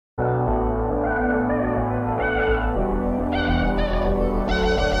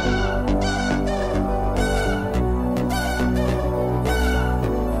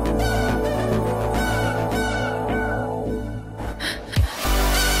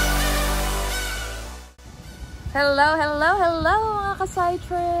Hello, mga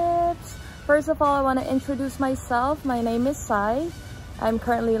ka-CydTrips! First of all, I want to introduce myself. My name is Cy. I'm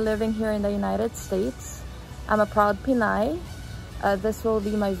currently living here in the United States. I'm a proud Pinay. This will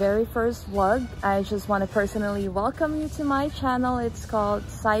be my very first vlog. I just want to personally welcome you to my channel. It's called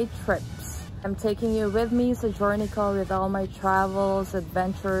CydTrips. I'm taking you with me sa journey ko with all my travels,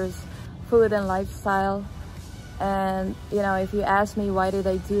 adventures, food, and lifestyle. And you know, if you ask me why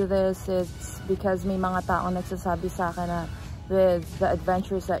did I do this, it's because may mga taong nagsasabi sa akin na with the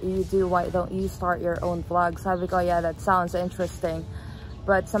adventures that you do, why don't you start your own vlog? Sabi ko, yeah, that sounds interesting.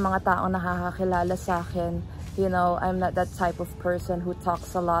 But sa mga taong nakakakilala sa akin, you know, I'm not that type of person who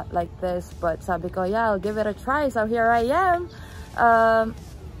talks a lot like this. But sabi ko, yeah, I'll give it a try. So here I am.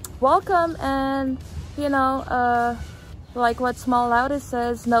 Welcome, and you know, like what Small Loudest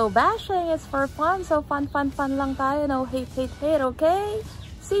says, no bashing, it's for fun. So fun lang tayo. No hate, okay?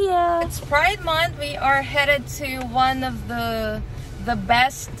 See ya! It's Pride Month. We are headed to one of the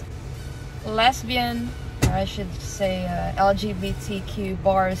best lesbian, or I should say LGBTQ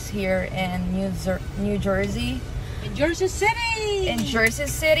bars here in New Jersey. In Jersey City! In Jersey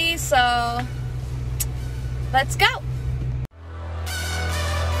City, so let's go!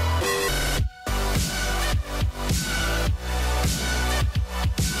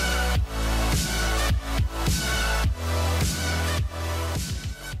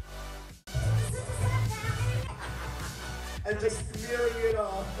 And just smearing it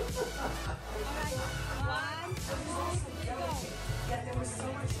off.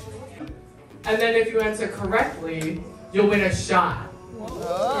 And then if you answer correctly, you'll win a shot. Whoa.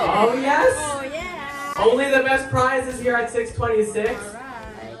 Oh yes? Oh yeah! Only the best prizes here at 626. Alright.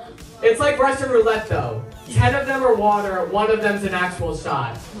 It's like Russian roulette though. 10 of them are water, 1 of them's an actual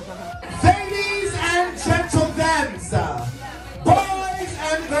shot. Ladies and gentlemen, boys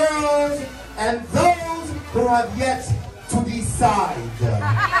and girls, and those who have yet to decide,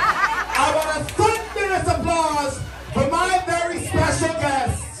 I want a thunderous applause for my very special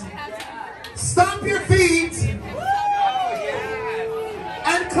guest. Stomp your feet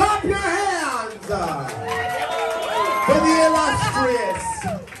and clap your hands for the illustrious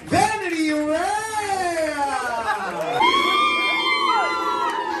Vanity Ray.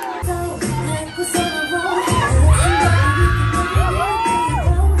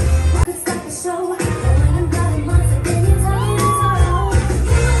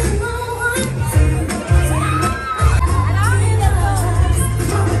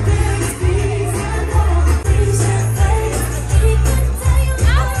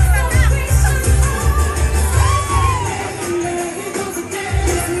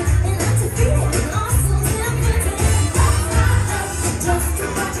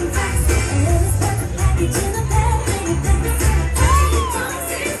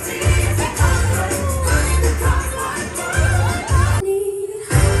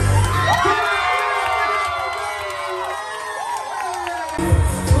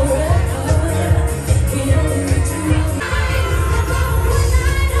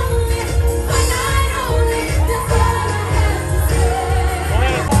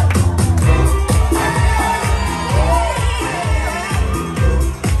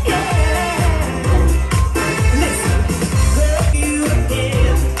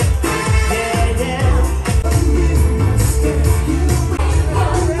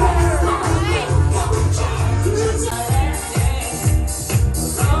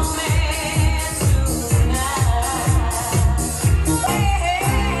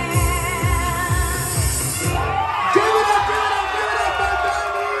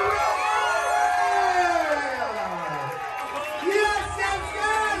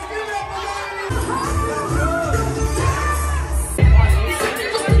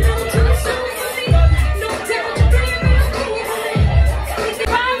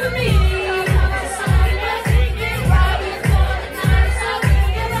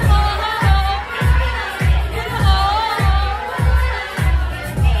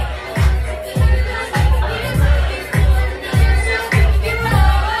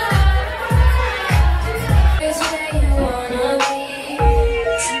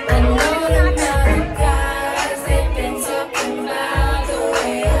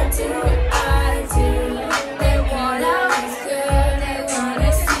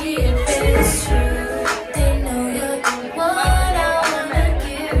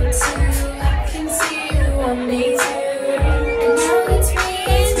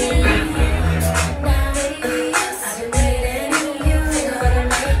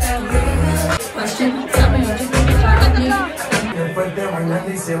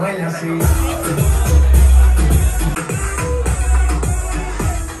 se baila así.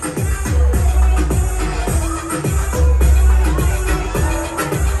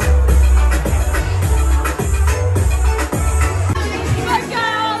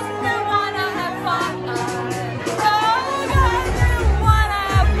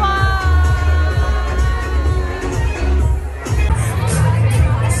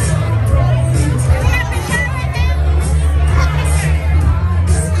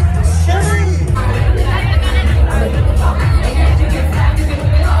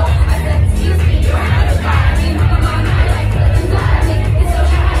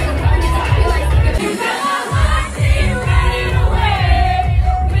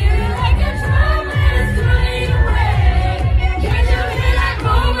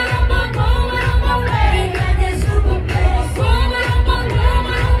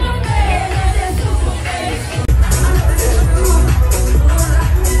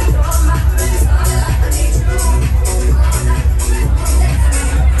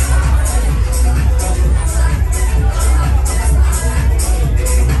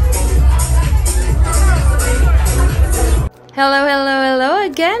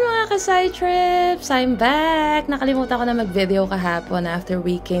 ka-CydTrips! I'm back! Nakalimutan ko na mag-video kahapon after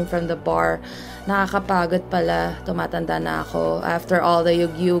we came from the bar. Nakakapagod pala. Tumatanda na ako. After all the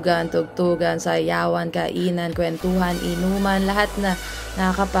yugyugan, tugtugan, sayawan, kainan, kwentuhan, inuman, lahat na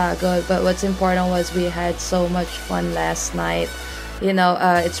nakakapagod. But what's important was we had so much fun last night. You know,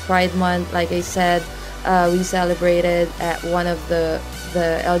 it's Pride Month. Like I said, we celebrated at one of the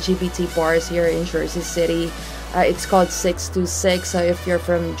LGBT bars here in Jersey City. It's called 626. So if you're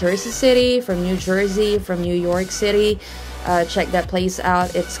from Jersey City, from New Jersey, from New York City, check that place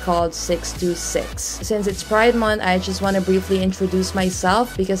out. It's called 626. Since it's Pride Month, I just want to briefly introduce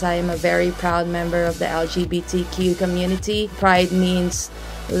myself because I am a very proud member of the LGBTQ community. Pride means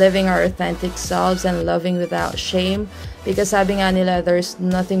living our authentic selves and loving without shame. Because sabi nga nila, there's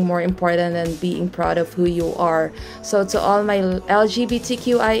nothing more important than being proud of who you are. So to all my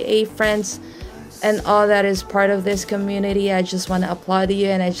LGBTQIA friends, and all that is part of this community, I just want to applaud you,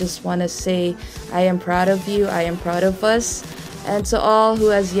 and I just want to say I am proud of you, I am proud of us. And to all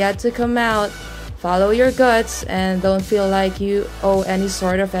who has yet to come out, follow your guts and don't feel like you owe any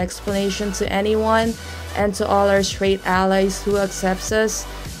sort of explanation to anyone. And to all our straight allies who accepts us,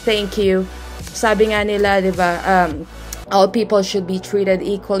 thank you. Sabi nga nila, diba, all people should be treated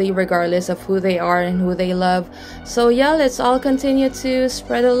equally regardless of who they are and who they love. So yeah, let's all continue to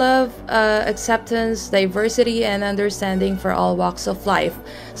spread the love, acceptance, diversity, and understanding for all walks of life.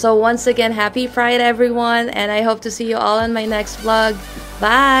 So once again, happy Pride everyone, and I hope to see you all in my next vlog.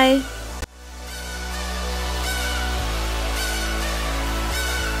 Bye!